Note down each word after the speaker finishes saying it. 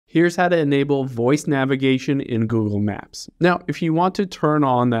Here's how to enable voice navigation in Google Maps. Now, if you want to turn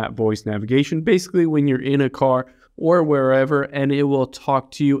on that voice navigation, basically when you're in a car or wherever, and it will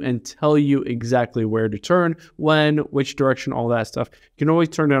talk to you and tell you exactly where to turn, when, which direction, all that stuff. You can always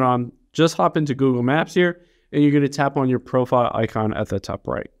turn it on. Just hop into Google Maps here, and you're going to tap on your profile icon at the top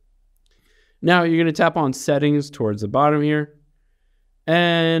right. Now, you're going to tap on Settings towards the bottom here.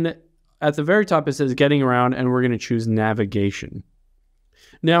 And at the very top, it says Getting Around, and we're going to choose Navigation.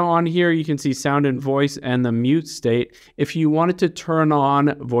 Now on here, you can see sound and voice and the mute state. If you wanted to turn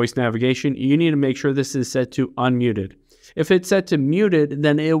on voice navigation, you need to make sure this is set to unmuted. If it's set to muted,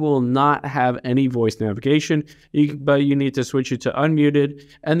 then it will not have any voice navigation, but you need to switch it to unmuted.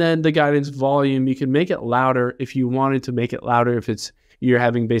 And then the guidance volume, you can make it louder if you wanted to make it louder if you're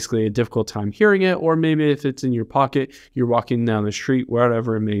having basically a difficult time hearing it, or maybe if it's in your pocket, you're walking down the street,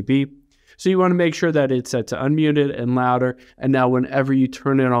 wherever it may be. So you want to make sure that it's set to unmuted and louder. And now whenever you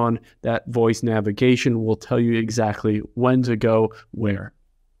turn it on, that voice navigation will tell you exactly when to go where.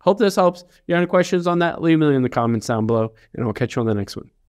 Hope this helps. If you have any questions on that, leave them in the comments down below, and I'll catch you on the next one.